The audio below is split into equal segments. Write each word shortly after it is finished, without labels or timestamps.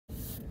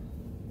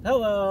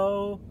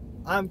Hello,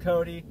 I'm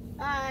Cody.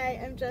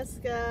 Hi, I'm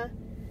Jessica,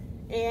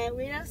 and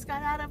we just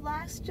got out of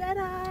Last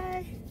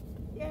Jedi.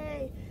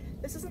 Yay!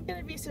 This isn't going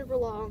to be super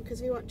long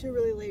because we went to a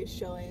really late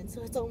showing,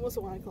 so it's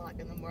almost 1 o'clock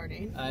in the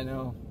morning. I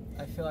know.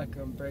 I feel like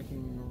I'm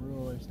breaking a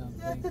rule or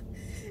something.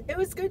 It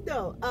was good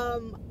though.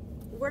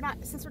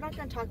 Since we're not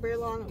going to talk very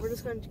long, we're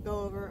just going to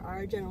go over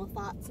our general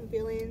thoughts and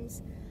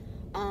feelings.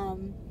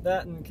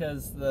 That and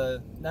because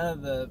none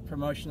of the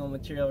promotional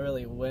material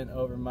really went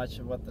over much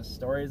of what the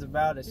story is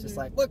about. It's just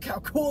like, look how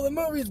cool the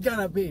movie's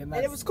gonna be, and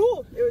it was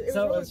cool. It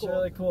was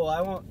really cool.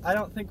 I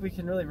don't think we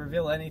can really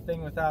reveal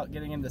anything without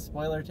getting into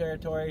spoiler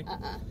territory.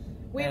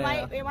 We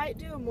might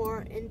do a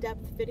more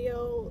in-depth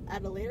video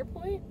at a later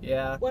point.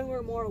 Yeah. When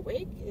we're more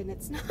awake and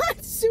it's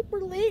not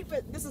super late,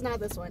 but this is not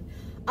this one.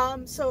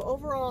 So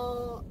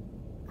overall,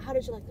 how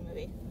did you like the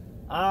movie?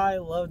 I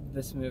loved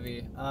this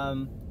movie. I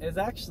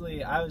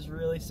was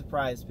really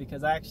surprised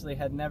because I actually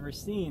had never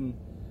seen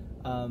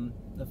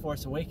The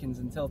Force Awakens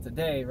until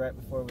today, right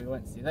before we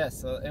went to see this.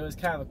 So it was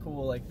kind of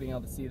cool, like being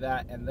able to see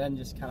that and then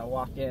just kind of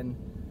walk in.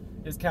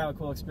 It was kind of a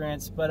cool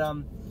experience. But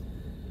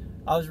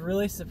I was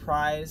really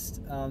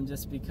surprised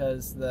just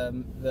because I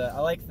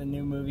like the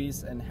new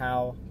movies and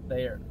how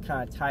they are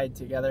kind of tied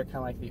together, kind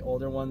of like the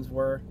older ones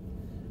were.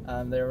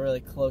 They're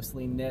really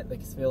closely knit.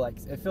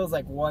 It feels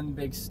like one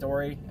big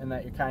story, and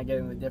that you're kind of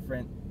getting the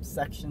different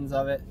sections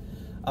of it.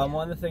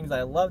 One of the things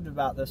I loved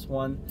about this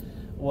one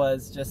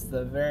was just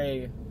the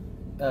very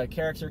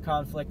character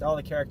conflict. All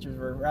the characters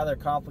were rather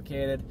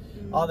complicated.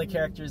 All the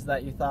characters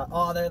that you thought,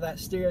 oh, they're that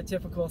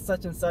stereotypical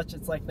such and such,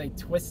 it's like they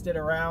twisted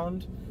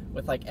around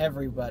with like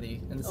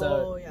everybody. And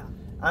so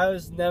I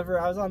was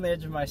on the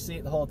edge of my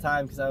seat the whole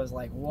time because I was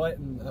like, what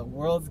in the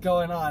world's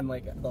going on,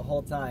 like the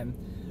whole time.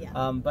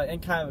 But in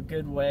kind of a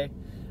good way.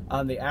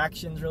 The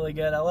action's really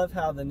good. I love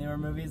how the newer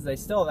movies, they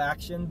still have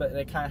action, but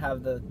they kind of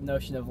have the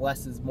notion of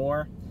less is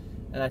more,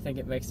 and I think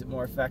it makes it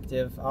more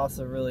effective. I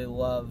also really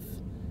love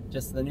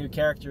just the new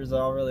characters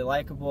are all really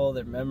likable,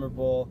 they're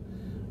memorable.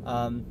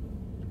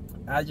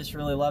 I just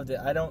really loved it.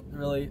 I don't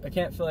feel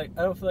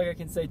like I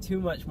can say too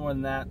much more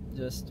than that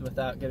just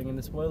without getting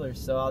into spoilers,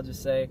 so I'll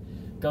just say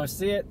go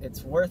see it.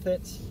 It's worth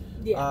it.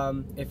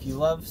 If you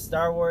love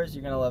Star Wars,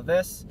 you're gonna love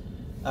this.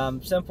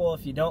 Simple,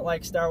 if you don't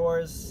like Star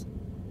Wars,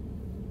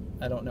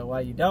 I don't know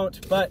why you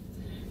don't, but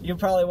you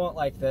probably won't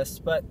like this.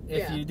 But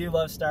if you do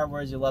love Star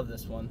Wars, you'll love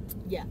this one.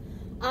 Yeah.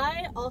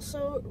 I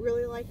also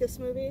really like this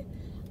movie.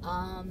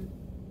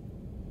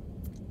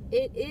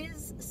 It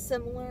is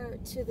similar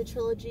to the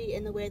trilogy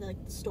in the way that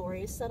like, the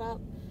story is set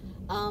up.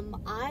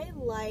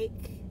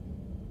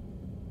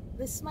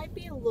 This might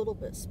be a little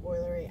bit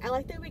spoilery. I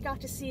like that we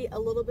got to see a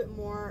little bit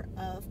more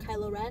of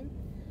Kylo Ren.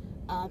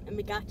 And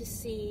we got to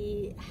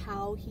see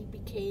how he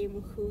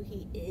became who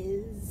he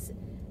is.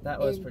 That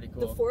was pretty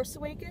cool. The Force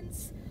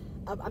Awakens.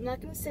 I'm not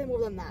going to say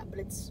more than that, but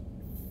it's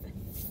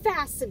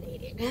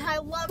fascinating. I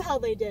love how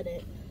they did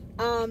it.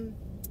 And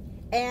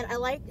I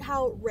like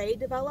how Rey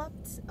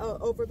developed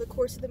over the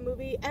course of the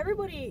movie.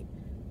 Everybody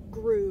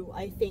grew,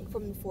 I think,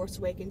 from The Force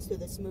Awakens through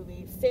this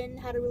movie. Finn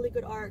had a really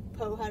good arc.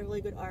 Poe had a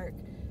really good arc.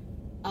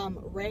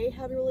 Rey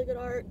had a really good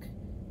arc.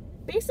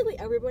 Basically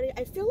everybody.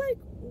 I feel like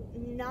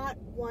not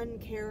one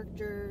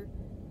character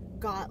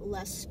got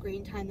less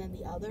screen time than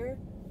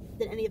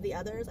any of the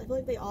others. I feel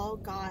like they all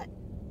got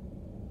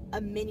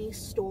a mini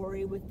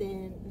story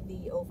within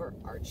the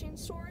overarching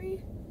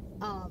story.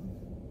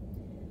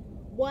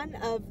 One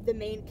of the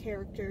main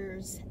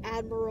characters,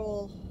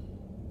 Admiral,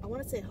 I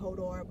want to say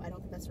Hodor, but I don't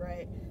think that's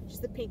right.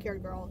 She's the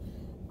pink-haired girl,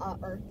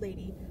 or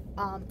lady.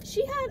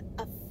 She had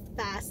a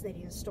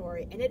fascinating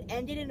story, and it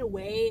ended in a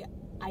way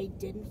I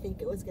didn't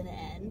think it was going to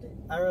end.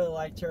 I really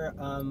liked her.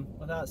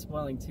 Without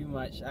spoiling too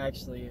much, I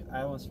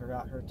almost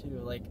forgot her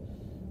too. Like,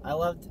 it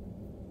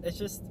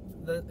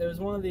was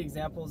one of the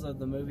examples of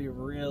the movie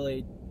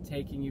really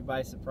taking you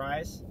by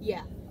surprise.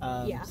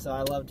 So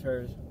I loved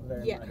her very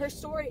much. Yeah, her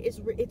story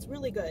it's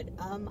really good.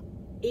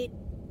 It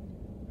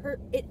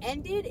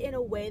ended in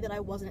a way that I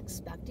wasn't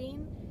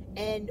expecting,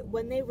 and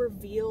when they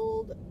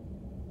revealed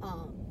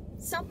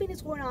something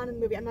is going on in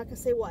the movie, I'm not going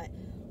to say what.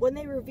 When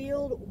they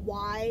revealed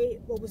why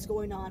what was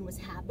going on was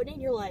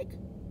happening, you're like,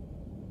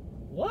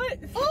 what?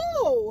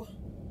 Oh,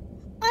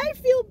 I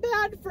feel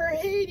bad for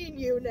hating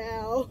you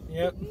now.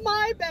 Yep.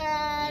 My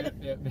bad.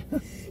 Yep.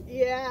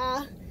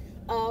 Yeah.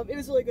 It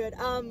was really good.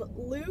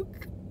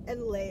 Luke and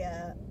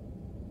Leia.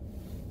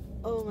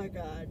 Oh my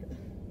god.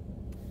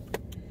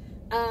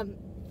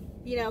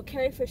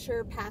 Carrie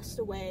Fisher passed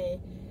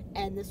away,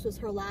 and this was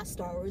her last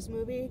Star Wars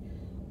movie.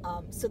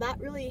 So that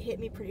really hit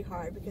me pretty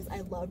hard because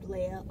I loved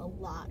Leia a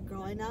lot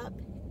growing up,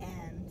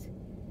 and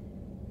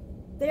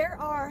there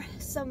are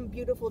some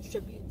beautiful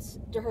tributes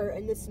to her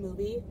in this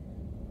movie.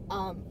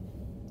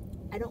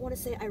 I don't want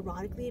to say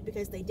ironically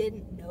because they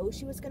didn't know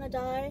she was gonna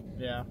die.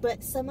 Yeah.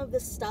 But some of the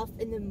stuff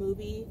in the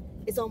movie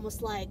is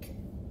almost like,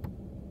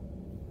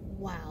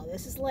 wow,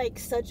 this is like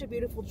such a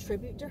beautiful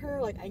tribute to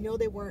her. Like, I know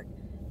they weren't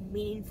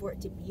meaning for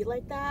it to be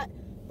like that,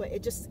 but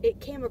it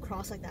came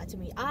across like that to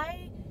me.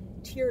 I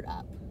teared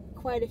up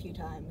quite a few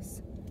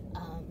times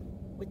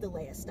with the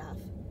Leia stuff.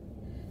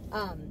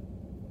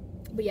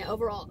 But yeah,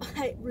 overall,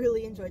 I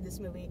really enjoyed this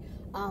movie.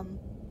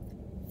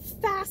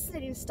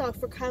 Fascinating stuff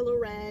for Kylo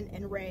Ren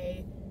and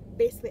Rey.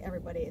 Basically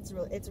everybody. It's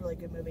a really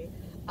good movie.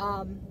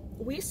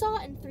 We saw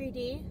it in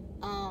 3D.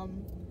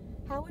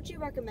 How would you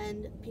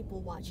recommend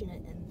people watching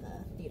it in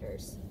the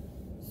theaters?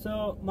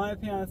 So my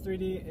opinion on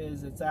 3D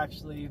is it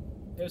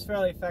was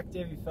fairly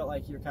effective. You felt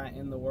like you're kind of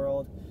in the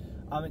world.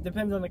 It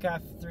depends on the kind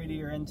of 3D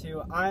you're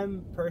into.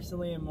 I'm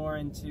personally more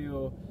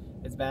into,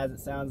 as bad as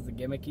it sounds, the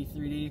gimmicky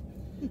 3D.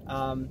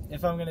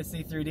 If I'm going to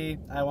see 3D,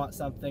 I want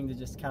something to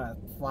just kind of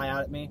fly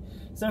out at me.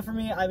 So for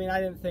me, I mean, I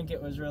didn't think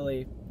it was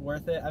really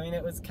worth it. I mean,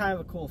 it was kind of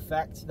a cool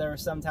effect. There were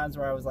some times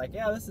where I was like,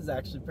 yeah, this is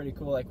actually pretty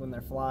cool, like when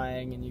they're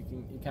flying and it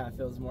kind of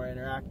feels more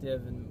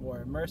interactive and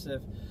more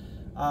immersive.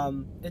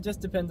 It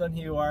just depends on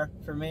who you are.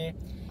 For me,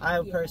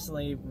 I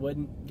personally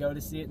wouldn't go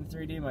to see it in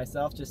 3D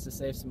myself just to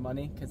save some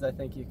money, because I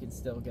think you can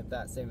still get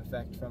that same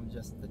effect from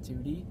just the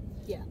 2D.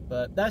 Yeah.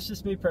 But that's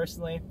just me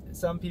personally.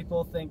 Some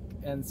people think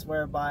and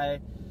swear by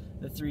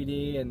the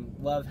 3D and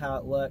love how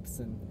it looks,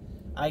 and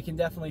I can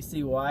definitely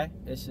see why.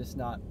 It's just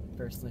not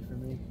personally for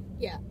me.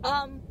 Yeah.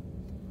 I'm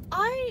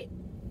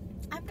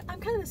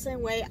kind of the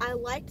same way. I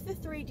liked the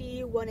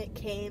 3D when it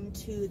came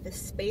to the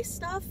space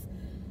stuff.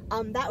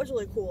 That was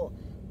really cool.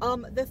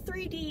 The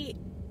 3D,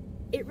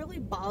 it really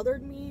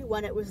bothered me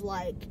when it was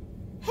like,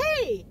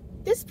 hey,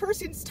 this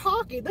person's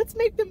talking, let's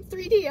make them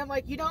 3D. I'm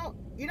like, you don't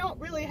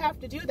really have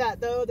to do that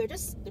though. They're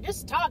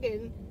just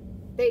talking.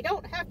 They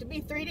don't have to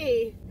be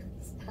 3D.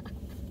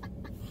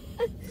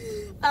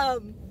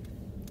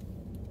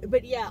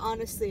 But yeah,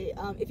 honestly,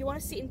 if you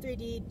want to see it in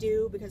 3D,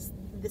 do, because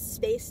the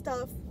space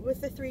stuff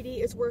with the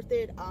 3D is worth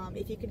it.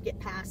 If you could get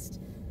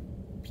past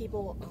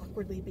people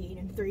awkwardly being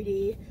in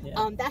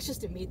 3D, that's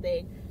just a me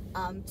thing.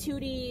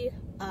 2D,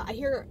 I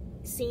hear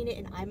seeing it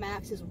in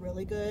IMAX is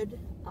really good.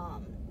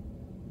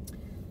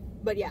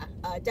 But yeah,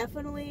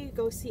 definitely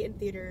go see it in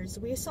theaters.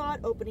 We saw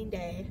it opening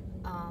day,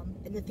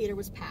 and the theater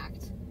was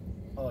packed.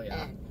 Oh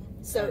yeah. And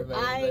so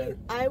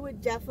I would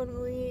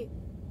definitely,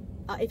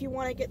 if you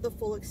want to get the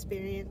full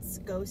experience,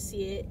 go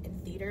see it in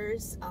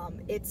theaters.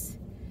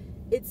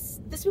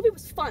 This movie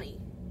was funny.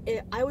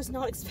 I was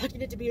not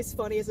expecting it to be as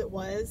funny as it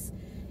was.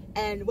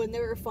 And when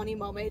there are funny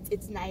moments,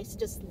 it's nice to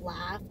just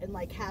laugh and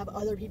like have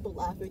other people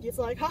laugh with you. It's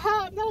like,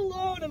 haha, I'm not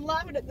alone and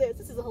laughing at this.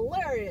 This is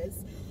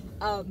hilarious.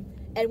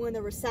 And when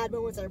there were sad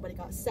moments, everybody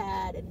got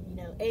sad and,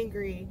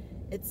 angry.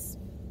 It's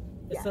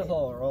a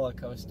whole roller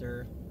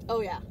coaster.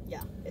 Oh yeah,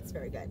 it's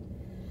very good.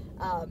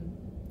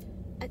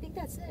 I think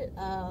that's it.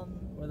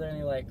 Were there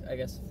any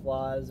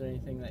flaws or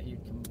anything that you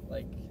can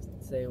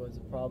say was a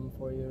problem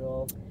for you at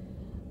all?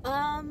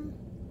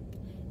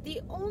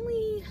 The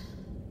only,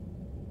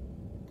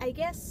 I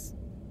guess,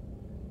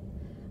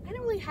 I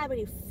don't really have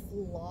any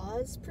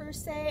flaws per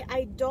se.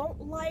 I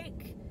don't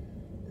like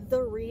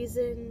the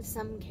reason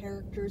some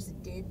characters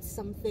did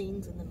some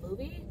things in the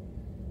movie.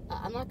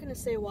 I'm not gonna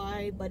say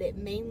why, but it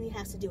mainly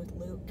has to do with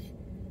Luke.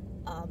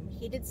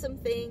 He did some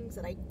things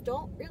that I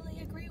don't really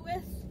agree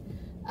with.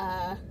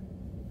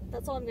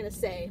 That's all I'm gonna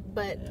say.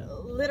 But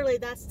literally,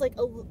 that's like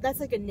a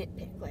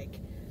nitpick. Like,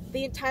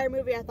 the entire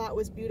movie I thought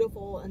was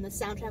beautiful, and the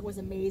soundtrack was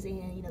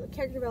amazing, and the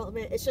character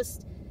development. It's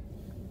just,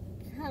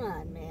 come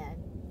on, man.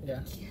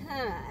 Yeah. Come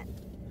on.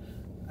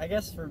 I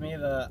guess for me,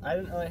 I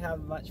didn't really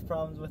have much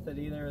problems with it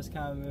either. It was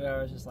kind of a movie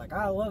I was just like,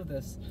 I love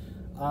this.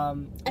 I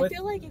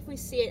feel like if we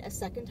see it a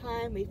second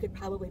time, we could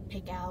probably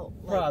pick out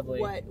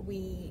what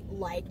we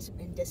liked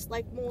and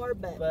disliked more.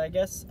 But I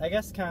guess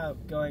kind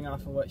of going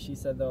off of what she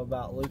said though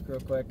about Luke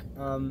real quick,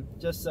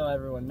 just so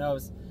everyone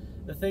knows,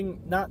 the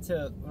thing,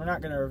 we're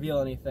not going to reveal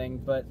anything,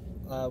 but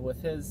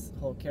with his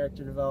whole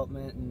character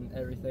development and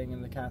everything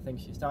and the kind of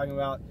things she's talking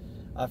about,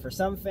 for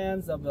some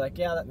fans they'll be like,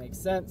 yeah, that makes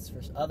sense.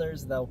 For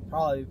others, they'll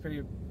probably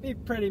be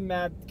pretty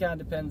mad. Kind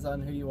of depends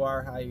on who you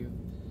are, how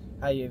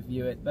you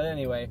view it. But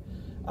anyway.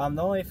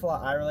 The only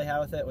flaw I really had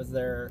with it was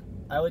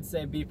I would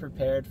say be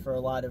prepared for a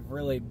lot of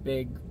really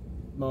big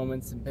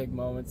moments and big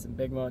moments and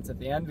big moments at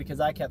the end, because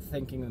I kept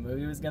thinking the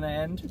movie was going to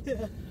end.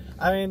 Yeah.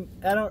 I mean,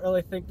 I don't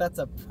really think that's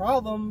a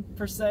problem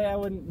per se. I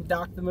wouldn't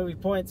dock the movie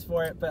points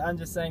for it, but I'm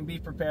just saying be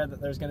prepared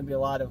that there's going to be a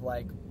lot of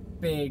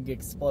big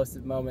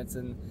explosive moments,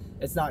 and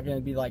it's not going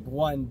to be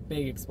one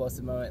big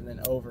explosive moment and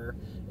then over.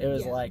 It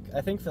was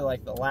I think for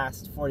the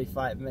last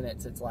 45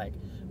 minutes, it's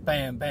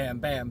bam, bam,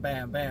 bam,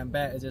 bam, bam,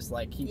 bam. It just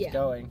keeps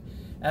going.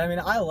 And I mean,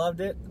 I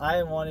loved it.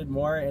 I wanted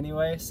more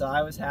anyway, so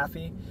I was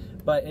happy.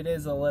 But it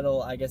is a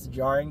little, I guess,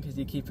 jarring because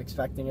you keep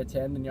expecting a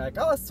 10 and you're like,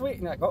 oh, sweet.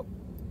 And you're like, oh.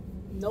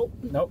 Nope.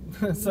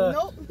 So,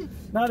 nope.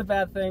 Not a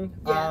bad thing.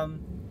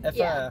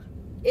 Yeah.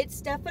 It's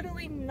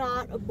definitely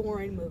not a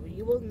boring movie.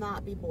 You will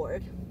not be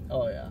bored.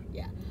 Oh, yeah.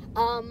 Yeah.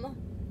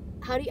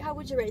 How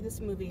would you rate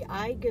this movie?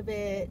 I give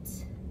it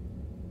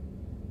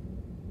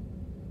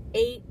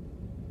 8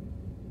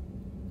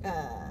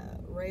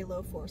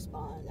 Reylo Force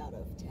Bond out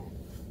of 10.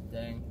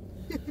 Dang.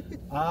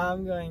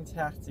 I'm going to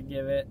have to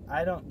give it,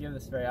 I don't give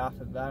this very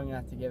often, but I'm going to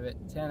have to give it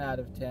 10 out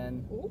of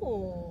 10.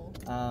 Ooh.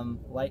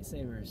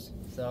 Lightsabers.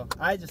 So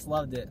I just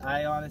loved it.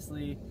 I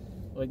honestly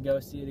would go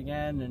see it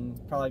again, and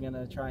probably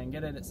gonna try and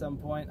get it at some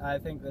point. I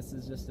think this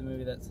is just a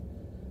movie that's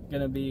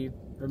gonna be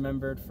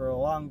remembered for a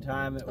long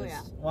time. It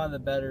was one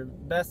of the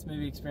best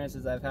movie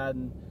experiences I've had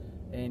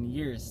in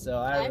years. So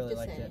I really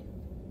liked it.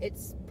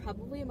 It's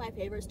probably my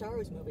favorite Star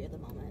Wars movie at the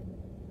moment.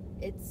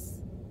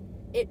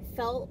 It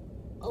felt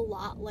a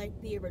lot like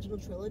the original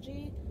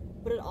trilogy,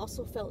 but it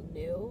also felt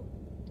new,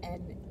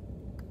 and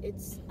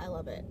I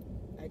love it.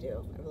 I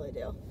do. I really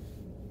do.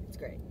 It's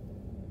great.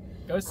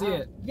 Go see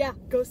it. Yeah,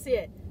 go see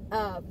it.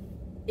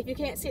 If you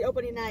can't see it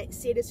opening night,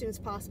 see it as soon as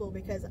possible,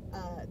 because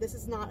this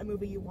is not a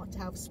movie you want to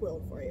have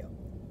spoiled for you.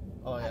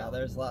 Oh yeah,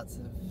 there's lots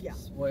of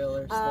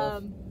spoiler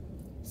stuff.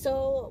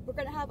 So we're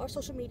gonna have our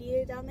social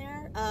media down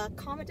there.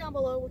 Comment down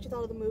below what you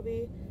thought of the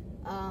movie.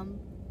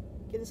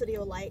 Give this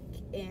video a like,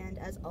 and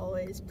as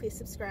always, please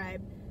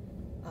subscribe.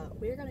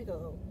 We're gonna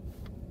go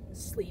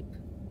sleep.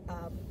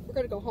 We're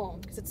gonna go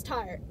home because it's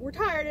tired. We're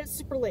tired and it's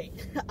super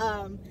late.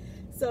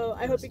 So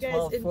I hope you guys.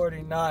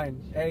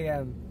 12:49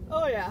 a.m.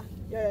 Oh yeah.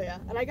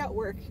 And I got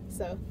work,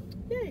 so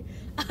yay.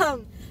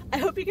 I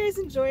hope you guys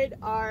enjoyed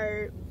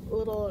our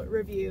little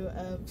review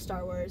of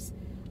Star Wars.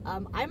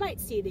 I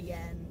might see it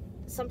again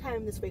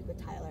sometime this week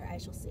with Tyler. I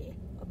shall see.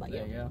 What about you?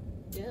 There you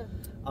go.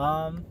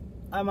 Yeah.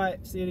 I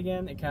might see it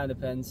again. It kind of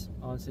depends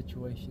on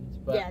situations,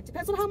 but yeah, it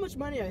depends on how much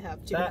money I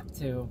have too. That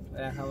too.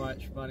 Yeah, how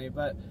much money,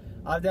 but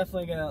I'm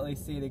definitely gonna at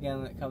least see it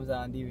again when it comes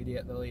out on DVD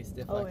at the least,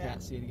 if I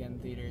can't see it again in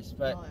theaters.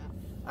 But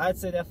I'd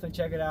say definitely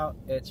check it out.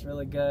 It's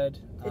really good.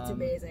 It's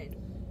amazing.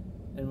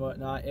 And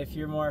whatnot. If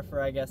you're more for,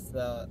 I guess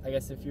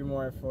if you're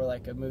more for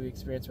like a movie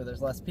experience where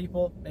there's less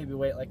people, maybe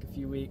wait like a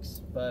few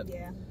weeks. But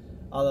yeah.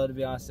 Although to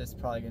be honest, it's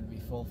probably gonna be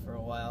full for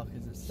a while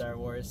because it's Star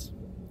Wars.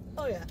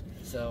 Oh yeah.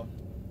 So.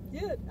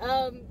 Yeah.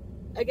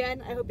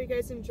 Again, I hope you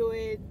guys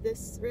enjoyed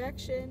this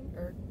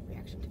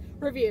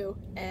review,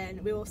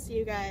 and we will see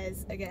you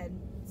guys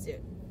again soon.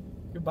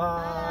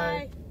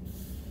 Goodbye. Bye.